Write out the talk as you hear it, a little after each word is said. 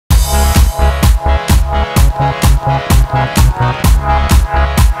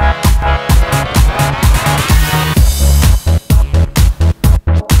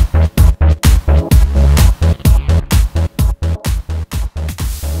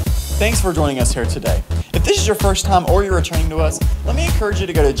Thanks for joining us here today. If this is your first time or you're returning to us, let me encourage you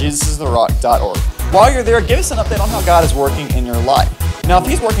to go to jesusistherock.org. While you're there, give us an update on how God is working in your life. Now, if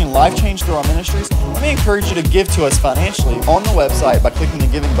He's working life change through our ministries, let me encourage you to give to us financially on the website by clicking the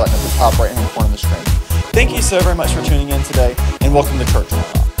giving button at the top right-hand corner of the screen. Thank you so very much for tuning in today, and welcome to Church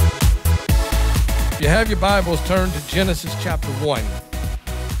 101. If you have your Bibles, turn to Genesis chapter 1.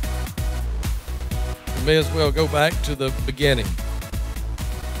 You may as well go back to the beginning.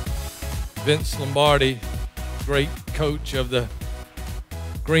 Vince Lombardi, great coach of the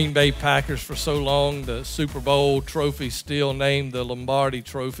Green Bay Packers for so long. The Super Bowl trophy still named the Lombardi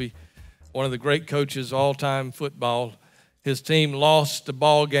Trophy. One of the great coaches of all-time football. His team lost a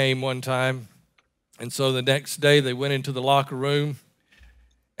ball game one time, and so the next day they went into the locker room,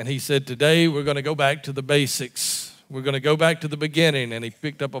 and he said, today we're going to go back to the basics. We're going to go back to the beginning. And he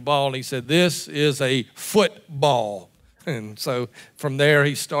picked up a ball, and he said, this is a football. And so from there,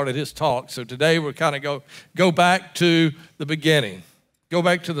 he started his talk. So today we're kind of go back to the beginning. Go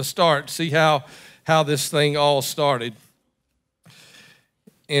back to the start, see how this thing all started.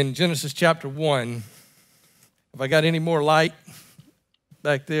 In Genesis chapter 1, have I got any more light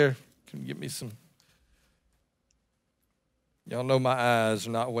back there? Can you give me some? Y'all know my eyes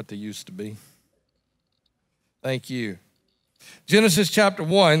are not what they used to be. Thank you. Genesis chapter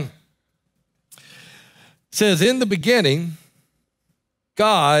 1 says, in the beginning,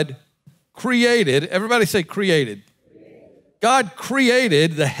 God created, everybody say created. God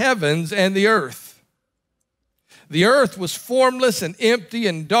created the heavens and the earth. The earth was formless and empty,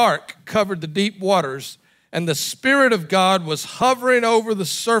 and dark covered the deep waters, and the Spirit of God was hovering over the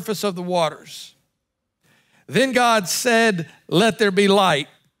surface of the waters. Then God said, let there be light,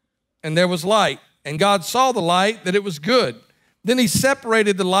 and there was light. And God saw the light, that it was good. Then He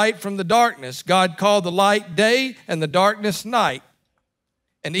separated the light from the darkness. God called the light day, and the darkness night.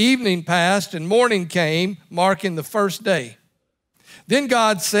 And evening passed, and morning came, marking the first day. Then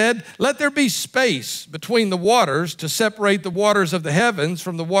God said, let there be space between the waters to separate the waters of the heavens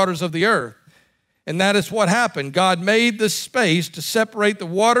from the waters of the earth. And that is what happened. God made this space to separate the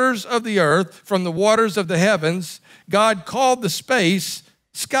waters of the earth from the waters of the heavens. God called the space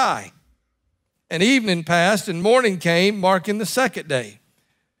sky. And evening passed, and morning came, marking the second day.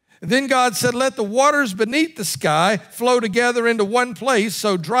 Then God said, let the waters beneath the sky flow together into one place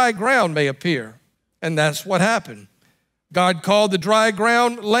so dry ground may appear. And that's what happened. God called the dry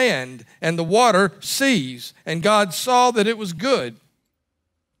ground land, and the water seas. And God saw that it was good.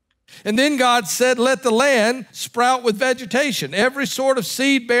 And then God said, let the land sprout with vegetation, every sort of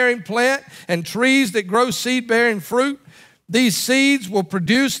seed-bearing plant and trees that grow seed-bearing fruit. These seeds will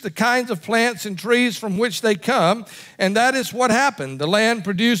produce the kinds of plants and trees from which they come, and that is what happened. The land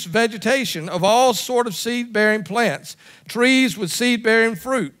produced vegetation of all sort of seed-bearing plants, trees with seed-bearing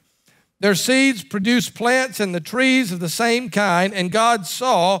fruit. Their seeds produced plants and the trees of the same kind, and God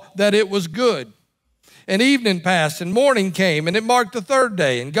saw that it was good. And evening passed, and morning came, and it marked the third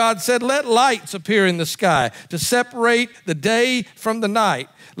day. And God said, let lights appear in the sky to separate the day from the night.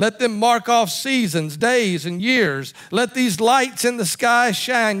 Let them mark off seasons, days, and years. Let these lights in the sky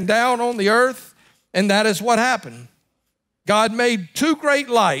shine down on the earth. And that is what happened. God made two great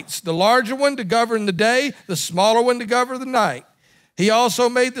lights, the larger one to govern the day, the smaller one to govern the night. He also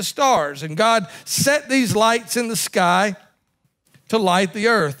made the stars, and God set these lights in the sky to light the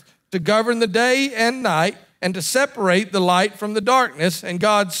earth, to govern the day and night, and to separate the light from the darkness. And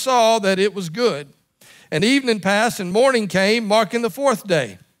God saw that it was good. And evening passed, and morning came, marking the fourth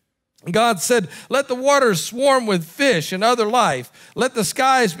day. And God said, let the waters swarm with fish and other life. Let the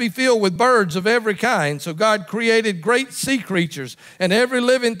skies be filled with birds of every kind. So God created great sea creatures and every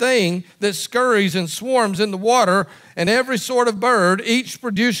living thing that scurries and swarms in the water, and every sort of bird, each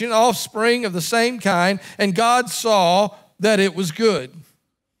producing offspring of the same kind. And God saw that it was good.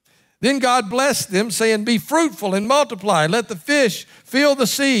 Then God blessed them, saying, be fruitful and multiply. Let the fish fill the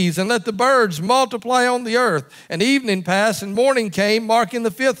seas, and let the birds multiply on the earth. And evening passed, and morning came, marking the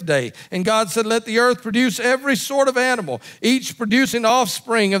fifth day. And God said, let the earth produce every sort of animal, each producing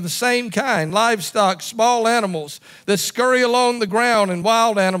offspring of the same kind, livestock, small animals that scurry along the ground, and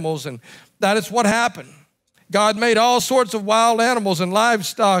wild animals. And that is what happened. God made all sorts of wild animals and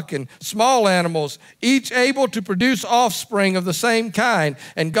livestock and small animals, each able to produce offspring of the same kind.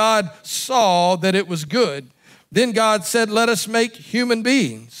 And God saw that it was good. Then God said, let us make human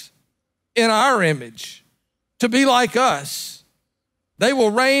beings in our image to be like us. They will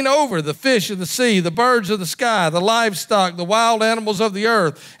reign over the fish of the sea, the birds of the sky, the livestock, the wild animals of the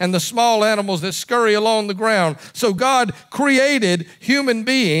earth, and the small animals that scurry along the ground. So God created human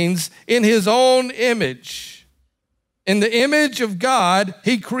beings in His own image. In the image of God,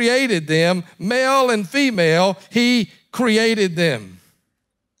 he created them. Male and female, he created them.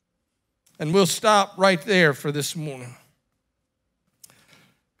 And we'll stop right there for this morning.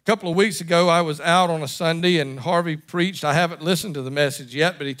 A couple of weeks ago, I was out on a Sunday and Harvey preached. I haven't listened to the message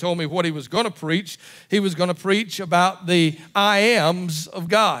yet, but he told me what he was going to preach. He was going to preach about the I ams of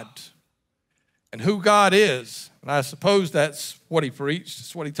God and who God is. And I suppose that's what he preached.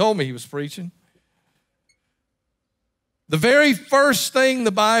 It's what he told me he was preaching. The very first thing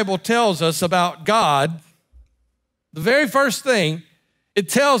the Bible tells us about God, the very first thing, it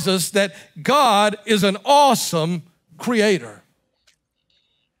tells us that God is an awesome creator.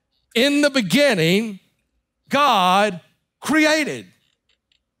 In the beginning, God created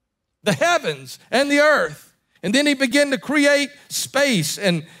the heavens and the earth. And then he began to create space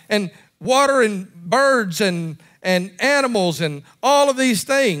and water and birds and animals and all of these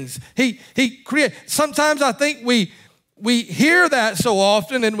things. He created. Sometimes I think we hear that so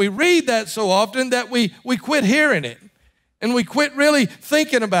often and we read that so often that we quit hearing it. And we quit really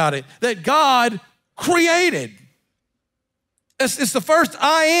thinking about it, that God created. It's the first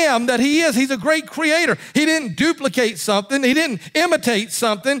I am that he is. He's a great creator. He didn't duplicate something. He didn't imitate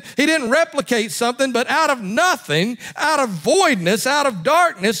something. He didn't replicate something, but out of nothing, out of voidness, out of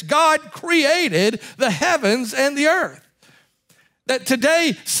darkness, God created the heavens and the earth. That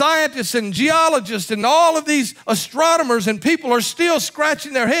today, scientists and geologists and all of these astronomers and people are still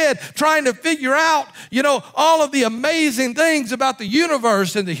scratching their head trying to figure out, all of the amazing things about the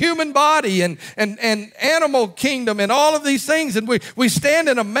universe and the human body and animal kingdom and all of these things. And we stand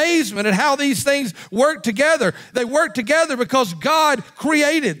in amazement at how these things work together. They work together because God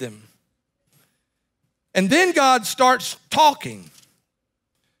created them. And then God starts talking.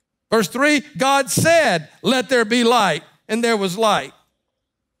 Verse 3, God said, "Let there be light." And there was light.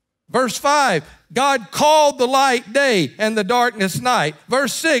 Verse 5, God called the light day and the darkness night.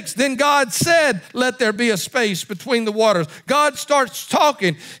 Verse 6, then God said, "Let there be a space between the waters." God starts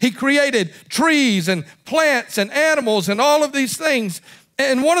talking. He created trees and plants and animals and all of these things.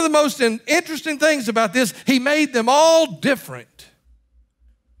 And one of the most interesting things about this, he made them all different.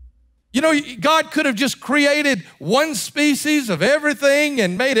 God could have just created one species of everything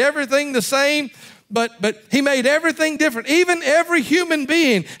and made everything the same. But he made everything different. Even every human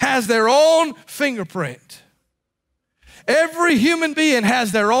being has their own fingerprint. Every human being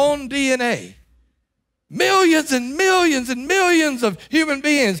has their own DNA. Millions and millions and millions of human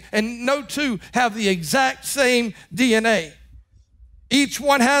beings, and no two have the exact same DNA. Each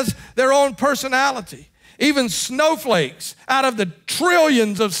one has their own personality. Even snowflakes, out of the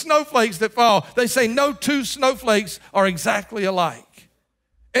trillions of snowflakes that fall, they say no two snowflakes are exactly alike.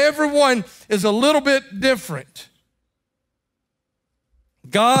 Everyone is a little bit different.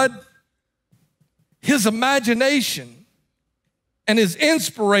 God, his imagination and his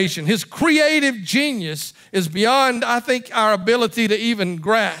inspiration, his creative genius is beyond, I think, our ability to even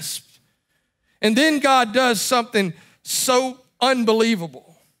grasp. And then God does something so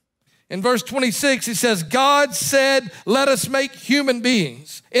unbelievable. In verse 26, he says, God said, "Let us make human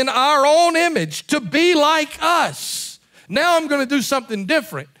beings in our own image to be like us." Now I'm going to do something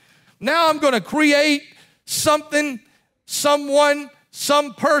different. Now I'm going to create something, someone,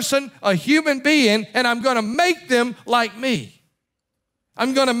 some person, a human being, and I'm going to make them like me.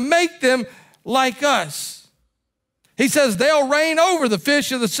 I'm going to make them like us. He says they'll reign over the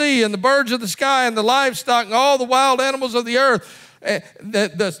fish of the sea and the birds of the sky and the livestock and all the wild animals of the earth,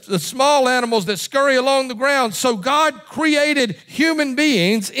 the small animals that scurry along the ground. So God created human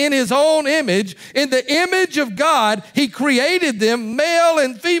beings in his own image. In the image of God, he created them, male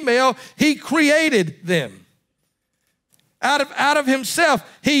and female, he created them. Out of himself,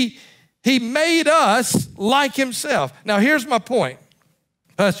 he made us like himself. Now here's my point.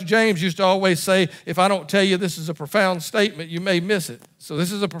 Pastor James used to always say, if I don't tell you this is a profound statement, you may miss it. So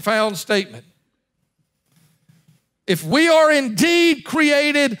this is a profound statement. If we are indeed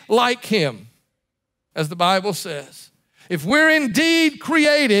created like him, as the Bible says, if we're indeed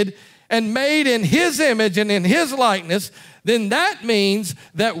created and made in his image and in his likeness, then that means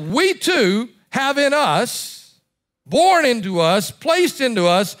that we too have in us, born into us, placed into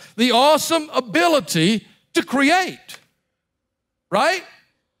us, the awesome ability to create, right?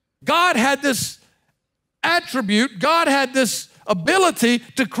 God had this attribute, God had this ability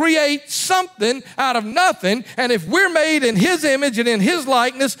to create something out of nothing, and if we're made in his image and in his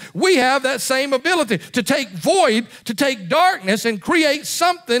likeness, we have that same ability to take void, to take darkness, and create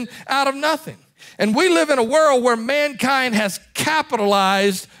something out of nothing. And we live in a world where mankind has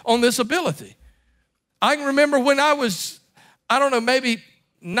capitalized on this ability. I can remember when I was, maybe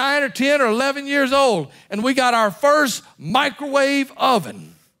 9 or 10 or 11 years old, and we got our first microwave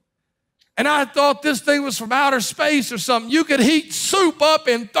oven. And I thought this thing was from outer space or something. You could heat soup up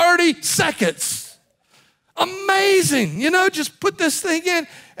in 30 seconds. Amazing. Just put this thing in,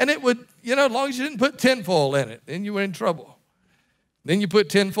 and it would, as long as you didn't put tinfoil in it, then you were in trouble. Then you put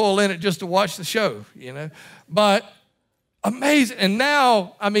tinfoil in it just to watch the show, But amazing. And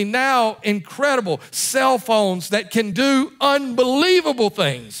now incredible cell phones that can do unbelievable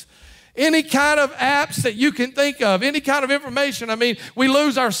things. Any kind of apps that you can think of, any kind of information. We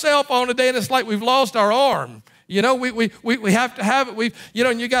lose our cell phone today and it's like we've lost our arm. We have to have it.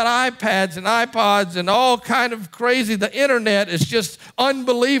 And you got iPads and iPods and all kind of crazy. The internet is just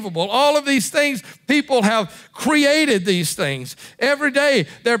unbelievable. All of these things, people have created these things. Every day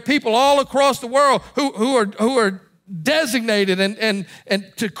there are people all across the world who are designated and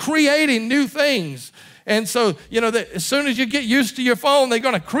to creating new things. And so, as soon as you get used to your phone, they're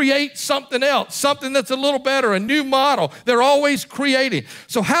going to create something else, something that's a little better, a new model. They're always creating.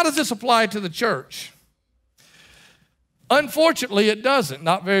 So how does this apply to the church? Unfortunately, it doesn't,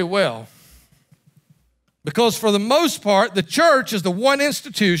 not very well. Because for the most part, the church is the one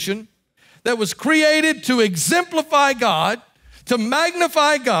institution that was created to exemplify God, to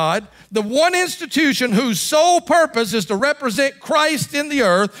magnify God, the one institution whose sole purpose is to represent Christ in the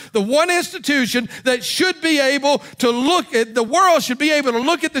earth, the one institution that should be able to look at, the world should be able to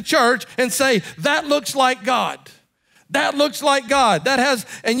look at the church and say, that looks like God. That looks like God.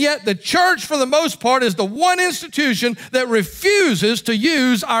 And yet the church for the most part is the one institution that refuses to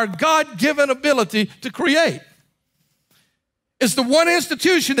use our God-given ability to create. It's the one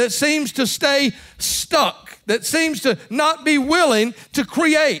institution that seems to stay stuck, that seems to not be willing to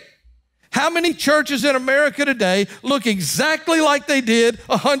create. How many churches in America today look exactly like they did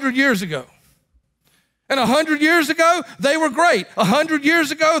 100 years ago? And 100 years ago, they were great. 100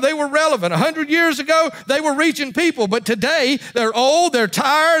 years ago, they were relevant. 100 years ago, they were reaching people. But today, they're old, they're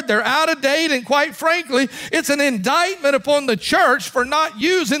tired, they're out of date, and quite frankly, it's an indictment upon the church for not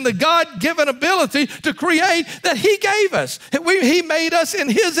using the God-given ability to create that He gave us. He made us in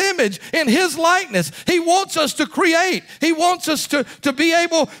His image, in His likeness. He wants us to create. He wants us to be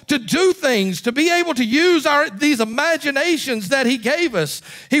able to do things, to be able to use these imaginations that He gave us.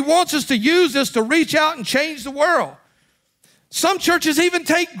 He wants us to use this to reach out and change the world. Some churches even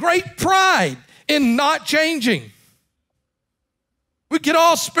take great pride in not changing. We get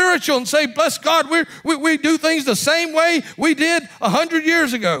all spiritual and say, bless God, we do things the same way we did 100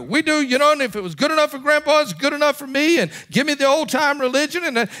 years ago. We do, and if it was good enough for Grandpa, it's good enough for me, and give me the old-time religion.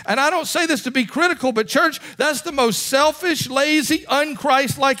 And I don't say this to be critical, but church, that's the most selfish, lazy,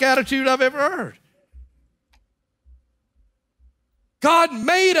 un-Christ-like attitude I've ever heard. God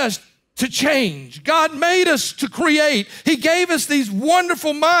made us to change. God made us to create. He gave us these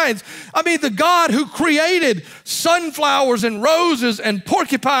wonderful minds. The God who created sunflowers and roses and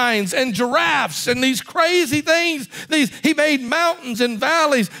porcupines and giraffes and these crazy things. He made mountains and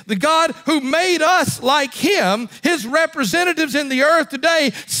valleys. The God who made us like Him, His representatives in the earth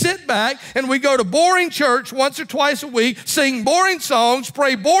today, sit back and we go to boring church once or twice a week, sing boring songs,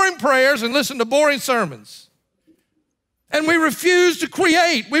 pray boring prayers, and listen to boring sermons. And we refuse to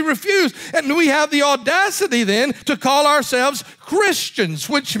create. We refuse. And we have the audacity then to call ourselves Christians,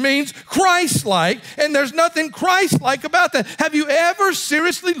 which means Christ-like. And there's nothing Christ-like about that. Have you ever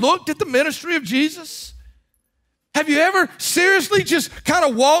seriously looked at the ministry of Jesus? Have you ever seriously just kind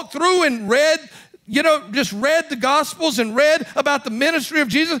of walked through and read the Gospels and read about the ministry of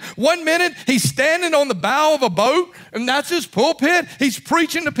Jesus? 1 minute, He's standing on the bow of a boat, and that's His pulpit. He's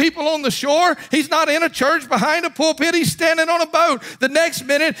preaching to people on the shore. He's not in a church behind a pulpit. He's standing on a boat. The next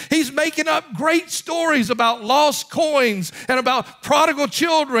minute, He's making up great stories about lost coins and about prodigal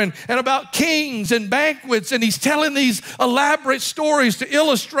children and about kings and banquets, and He's telling these elaborate stories to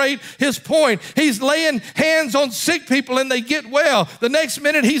illustrate His point. He's laying hands on sick people and they get well. The next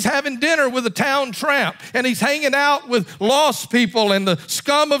minute, He's having dinner with a town tramp, and He's hanging out with lost people and the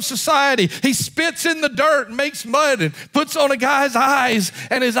scum of society. He spits in the dirt and makes mud and puts on a guy's eyes,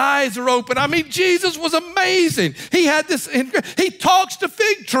 and his eyes are open. Jesus was amazing. He talks to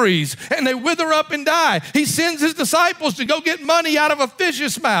fig trees and they wither up and die. He sends His disciples to go get money out of a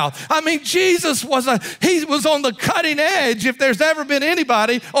fish's mouth. Jesus was on the cutting edge. If there's ever been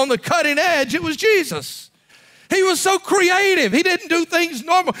anybody on the cutting edge, it was Jesus. He was so creative. He didn't do things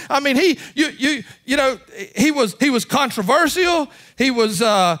normal. He was controversial. He was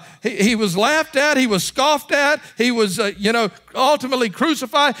laughed at. He was scoffed at. He was ultimately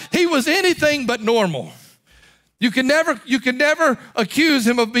crucified. He was anything but normal. You can never accuse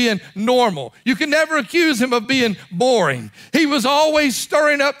him of being normal. You can never accuse him of being boring. He was always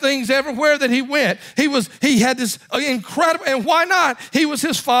stirring up things everywhere that he went. He had this incredible, and why not? He was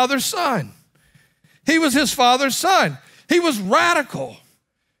his father's son. He was his father's son. He was radical.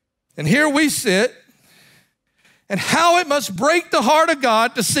 And here we sit, and how it must break the heart of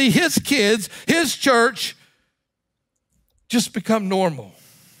God to see his kids, his church, just become normal.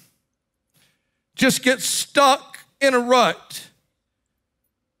 Just get stuck in a rut.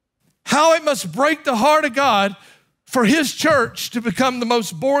 How it must break the heart of God for his church to become the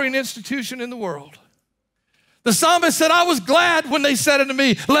most boring institution in the world. The psalmist said, I was glad when they said unto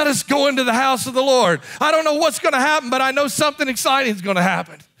me, let us go into the house of the Lord. I don't know what's going to happen, but I know something exciting is going to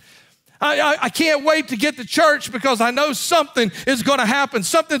happen. I can't wait to get to church because I know something is going to happen.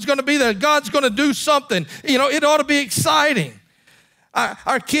 Something's going to be there. God's going to do something. You know, it ought to be exciting.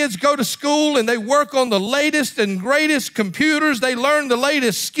 Our kids go to school and they work on the latest and greatest computers. They learn the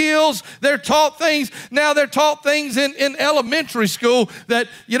latest skills. They're taught things. Now they're taught things in elementary school that,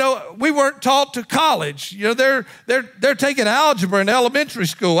 you know, we weren't taught to college. You know, they're taking algebra in elementary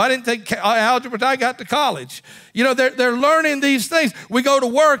school. I didn't take algebra until I got to college. You know, they're learning these things. We go to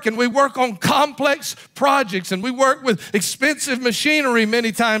work and we work on complex projects and we work with expensive machinery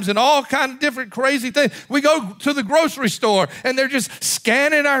many times and all kind of different crazy things. We go to the grocery store and they're just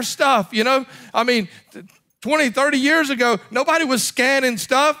scanning our stuff, you know. I mean, 20, 30 years ago, nobody was scanning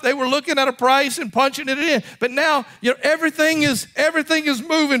stuff. They were looking at a price and punching it in. But now, you know, everything is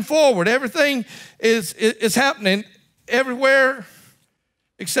moving forward. Everything is happening everywhere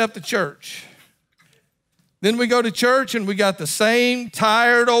except the church. Then we go to church and we got the same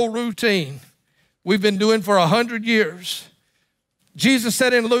tired old routine we've been doing for 100 years. Jesus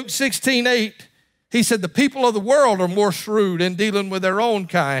said in Luke 16:8, he said, the people of the world are more shrewd in dealing with their own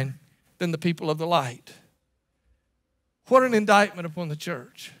kind than the people of the light. What an indictment upon the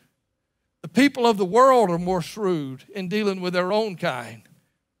church. The people of the world are more shrewd in dealing with their own kind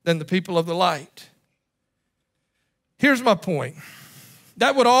than the people of the light. Here's my point.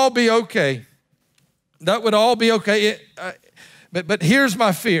 That would all be okay. That would all be okay. But here's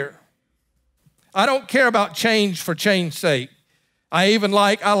my fear. I don't care about change for change's sake. I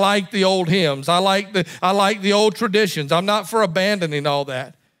like the old hymns. I like the old traditions. I'm not for abandoning all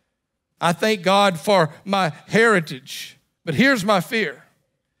that. I thank God for my heritage. But here's my fear.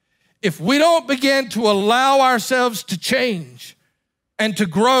 If we don't begin to allow ourselves to change and to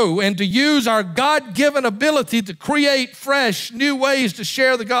grow and to use our God-given ability to create fresh, new ways to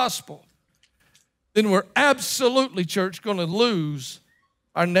share the gospel, then we're absolutely, church, going to lose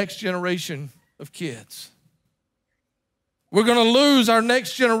our next generation of kids. We're going to lose our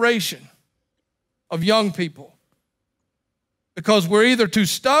next generation of young people because we're either too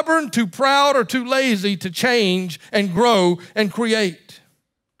stubborn, too proud, or too lazy to change and grow and create.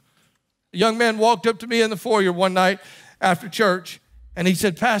 A young man walked up to me in the foyer one night after church, and he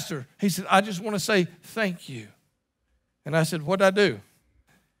said, Pastor, he said, I just want to say thank you. And I said, what'd I do?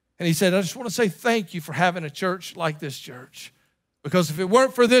 And he said, I just want to say thank you for having a church like this church. Because if it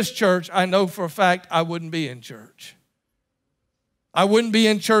weren't for this church, I know for a fact I wouldn't be in church. I wouldn't be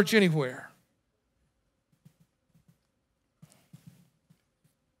in church anywhere.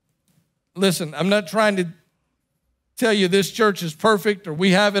 Listen, I'm not trying to tell you this church is perfect or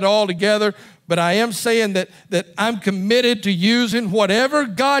we have it all together, but I am saying that I'm committed to using whatever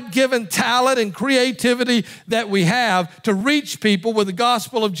God-given talent and creativity that we have to reach people with the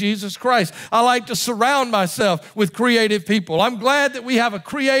gospel of Jesus Christ. I like to surround myself with creative people. I'm glad that we have a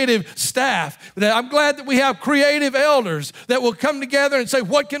creative staff. I'm glad that we have creative elders that will come together and say,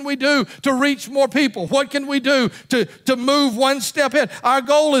 what can we do to reach more people? What can we do to move one step in? Our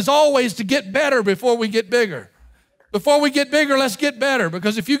goal is always to get better before we get bigger. Before we get bigger, let's get better.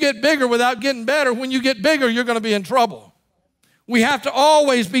 Because if you get bigger without getting better, when you get bigger, you're going to be in trouble. We have to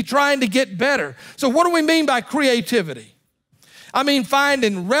always be trying to get better. So what do we mean by creativity? I mean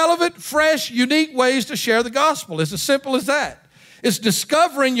finding relevant, fresh, unique ways to share the gospel. It's as simple as that. It's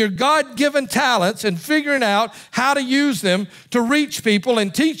discovering your God-given talents and figuring out how to use them to reach people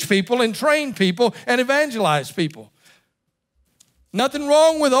and teach people and train people and evangelize people. Nothing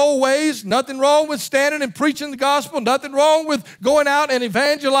wrong with old ways, nothing wrong with standing and preaching the gospel, nothing wrong with going out and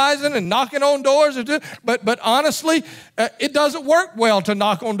evangelizing and knocking on doors. But honestly, it doesn't work well to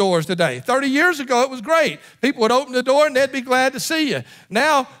knock on doors today. 30 years ago, it was great. People would open the door and they'd be glad to see you.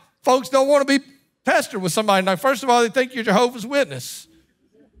 Now, folks don't want to be pestered with somebody. Now, first of all, they think you're Jehovah's Witness,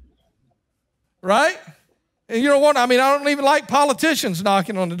 right? And you don't want, I don't even like politicians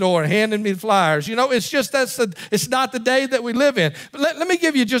knocking on the door and handing me flyers. You know, it's just, it's not the day that we live in. But let me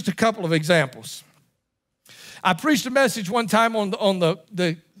give you just a couple of examples. I preached a message one time on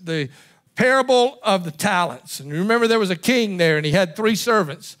the parable of the talents. And remember, there was a king there, and he had 3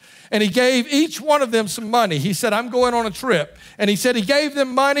 servants. And he gave each one of them some money. He said, I'm going on a trip. And he said he gave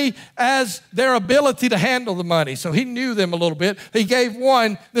them money as their ability to handle the money. So he knew them a little bit. He gave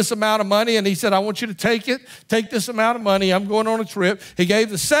one this amount of money, and he said, I want you to take this amount of money. I'm going on a trip. He gave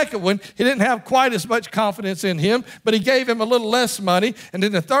the second one. He didn't have quite as much confidence in him, but he gave him a little less money. And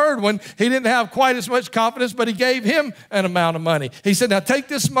then the third one, he didn't have quite as much confidence, but he gave him an amount of money. He said, now take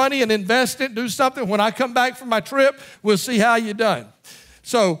this money and invest it, do something. When I come back from my trip, we'll see how you're done.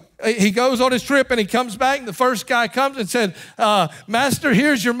 So he goes on his trip and he comes back, and the first guy comes and said, Master,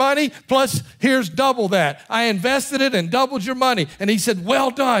 here's your money, plus here's double that. I invested it and doubled your money. And he said, well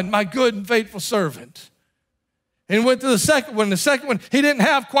done, my good and faithful servant. And went to the second one. The second one, he didn't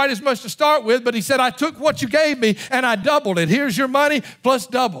have quite as much to start with, but he said, I took what you gave me and I doubled it. Here's your money plus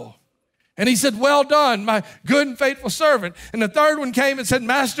double. And he said, well done, my good and faithful servant. And the third one came and said,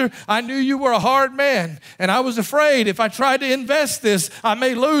 Master, I knew you were a hard man, and I was afraid if I tried to invest this, I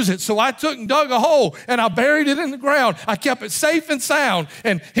may lose it. So I took and dug a hole, and I buried it in the ground. I kept it safe and sound,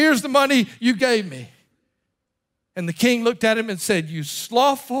 and here's the money you gave me. And the king looked at him and said, you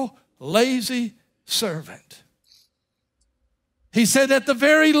slothful, lazy servant. He said, at the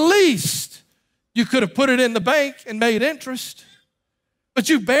very least, you could have put it in the bank and made interest. But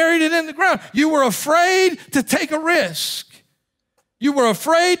you buried it in the ground. You were afraid to take a risk. You were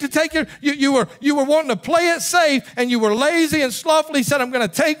afraid to take it. You were wanting to play it safe, and you were lazy and slothful. He said, I'm going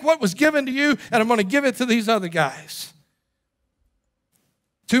to take what was given to you, and I'm going to give it to these other guys.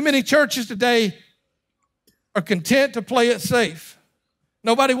 Too many churches today are content to play it safe.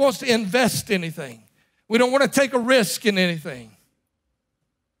 Nobody wants to invest anything. We don't want to take a risk in anything.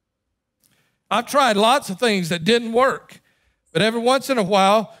 I've tried lots of things that didn't work. But every once in a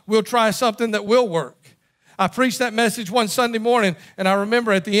while, we'll try something that will work. I preached that message one Sunday morning, and I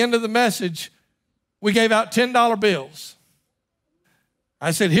remember at the end of the message, we gave out $10 bills.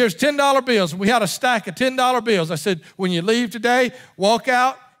 I said, here's $10 bills. And we had a stack of $10 bills. I said, when you leave today, walk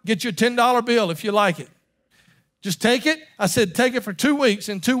out, get your $10 bill if you like it. Just take it. I said, take it for 2 weeks.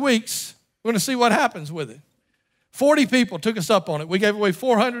 In 2 weeks, we're going to see what happens with it. 40 people took us up on it. We gave away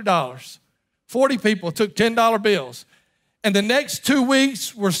 $400. 40 people took $10 bills. And the next 2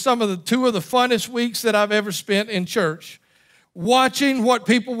 weeks were two of the funnest weeks that I've ever spent in church. Watching what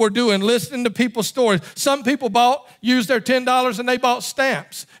people were doing, listening to people's stories. Some people used their $10 and they bought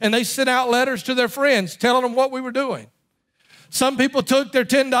stamps. And they sent out letters to their friends telling them what we were doing. Some people took their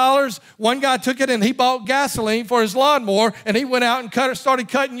 $10. One guy took it and he bought gasoline for his lawnmower, and he went out and started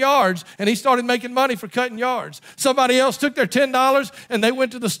cutting yards, and he started making money for cutting yards. Somebody else took their $10 and they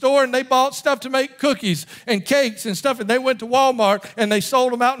went to the store and they bought stuff to make cookies and cakes and stuff, and they went to Walmart and they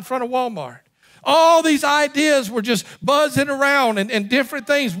sold them out in front of Walmart. All these ideas were just buzzing around and different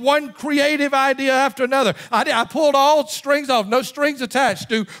things, one creative idea after another. I pulled all strings off, no strings attached.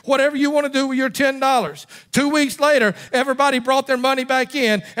 Do whatever you want to do with your $10. 2 weeks later, everybody brought their money back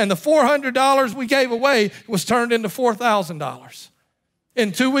in, and the $400 we gave away was turned into $4,000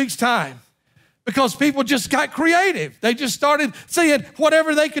 in 2 weeks' time. Because people just got creative. They just started seeing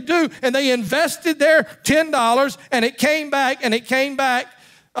whatever they could do, and they invested their $10, and it came back,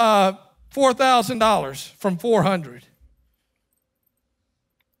 $4,000 from $400.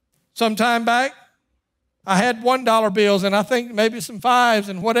 Some time back, I had $1 bills, and I think maybe some fives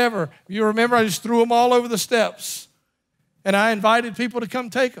and whatever. You remember, I just threw them all over the steps, and I invited people to come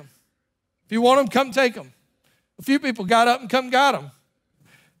take them. If you want them, come take them. A few people got up and got them.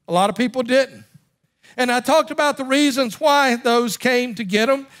 A lot of people didn't. And I talked about the reasons why those came to get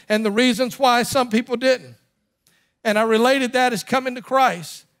them and the reasons why some people didn't. And I related that as coming to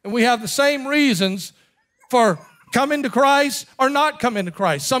Christ. And we have the same reasons for coming to Christ or not coming to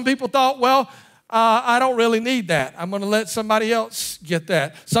Christ. Some people thought, well, I don't really need that. I'm going to let somebody else get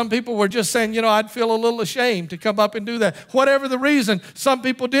that. Some people were just saying, I'd feel a little ashamed to come up and do that. Whatever the reason, some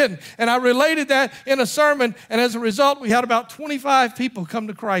people didn't. And I related that in a sermon, and as a result, we had about 25 people come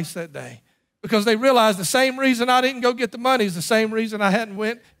to Christ that day because they realized the same reason I didn't go get the money is the same reason I hadn't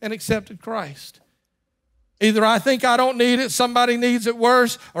went and accepted Christ. Either I think I don't need it, somebody needs it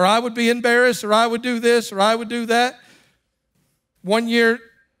worse, or I would be embarrassed, or I would do this, or I would do that. One year,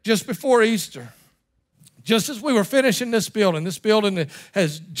 just before Easter, just as we were finishing this building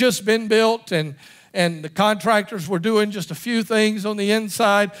has just been built, and the contractors were doing just a few things on the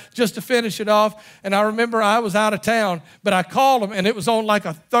inside just to finish it off. And I remember I was out of town, but I called them, and it was on like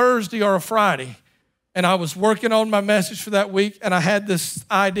a Thursday or a Friday. And I was working on my message for that week, and I had this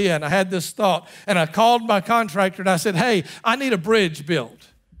idea, and I had this thought. And I called my contractor, and I said, hey, I need a bridge built.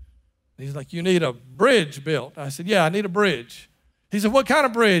 He's like, you need a bridge built. I said, yeah, I need a bridge. He said, what kind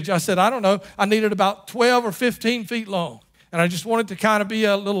of bridge? I said, I don't know. I need it about 12 or 15 feet long. And I just want it to kind of be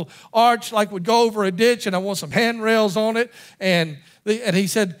a little arch like would go over a ditch, and I want some handrails on it. And he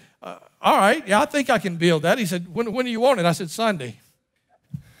said, all right, yeah, I think I can build that. He said, when do you want it? I said, Sunday.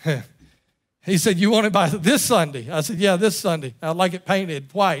 He said, you want it by this Sunday? I said, yeah, this Sunday. I'd like it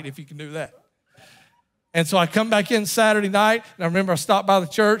painted white if you can do that. And so I come back in Saturday night, and I remember I stopped by the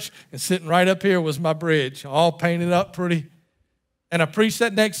church, and sitting right up here was my bridge, all painted up pretty. And I preached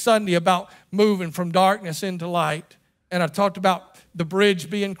that next Sunday about moving from darkness into light. And I talked about the bridge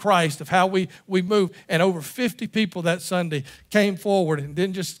being Christ, of how we move. And over 50 people that Sunday came forward and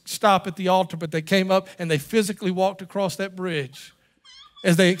didn't just stop at the altar, but they came up and they physically walked across that bridge.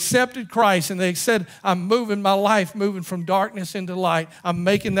 As they accepted Christ and they said, I'm moving my life, moving from darkness into light. I'm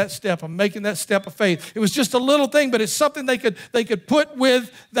making that step. I'm making that step of faith. It was just a little thing, but it's something they could put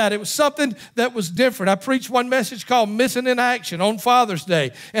with that. It was something that was different. I preached one message called Missing in Action on Father's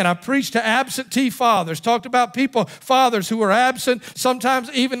Day, and I preached to absentee fathers, talked about fathers who are absent, sometimes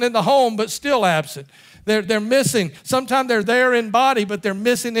even in the home, but still absent. They're missing. Sometimes they're there in body, but they're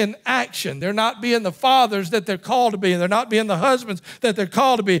missing in action. They're not being the fathers that they're called to be. They're not being the husbands that they're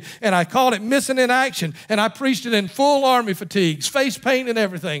called to be. And I called it Missing in Action. And I preached it in full army fatigues, face paint and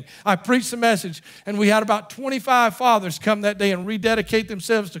everything. I preached the message. And we had about 25 fathers come that day and rededicate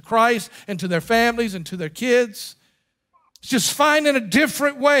themselves to Christ and to their families and to their kids. It's just finding a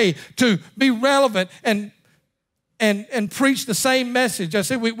different way to be relevant and preach the same message. I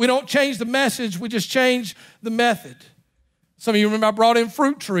said we don't change the message, we just change the method. Some of you remember I brought in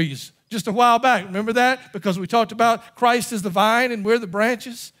fruit trees just a while back. Remember that? Because we talked about Christ is the vine and we're the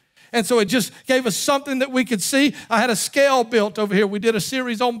branches. And so it just gave us something that we could see. I had a scale built over here. We did a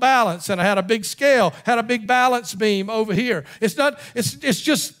series on balance, and I had a big scale, had a big balance beam over here. It's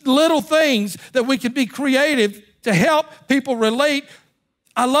just little things that we could be creative to help people relate.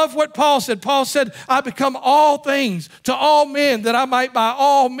 I love what Paul said. Paul said, I become all things to all men that I might by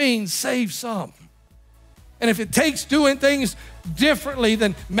all means save some. And if it takes doing things differently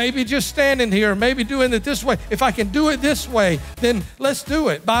than maybe just standing here, maybe doing it this way, if I can do it this way, then let's do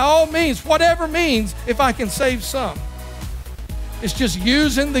it. By all means, whatever means, if I can save some. It's just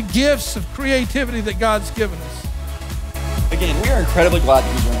using the gifts of creativity that God's given us. Again, we are incredibly glad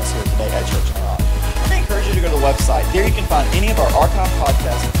that you joined us here today at Church on the Rock. I encourage you to go to the website. There you can find any of our archived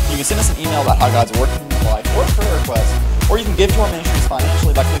podcasts. You can send us an email about how God's working in your life or a prayer request, or you can give to our ministries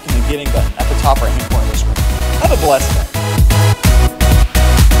financially by clicking the Giving button at the top right-hand corner of the screen. Have a blessed day.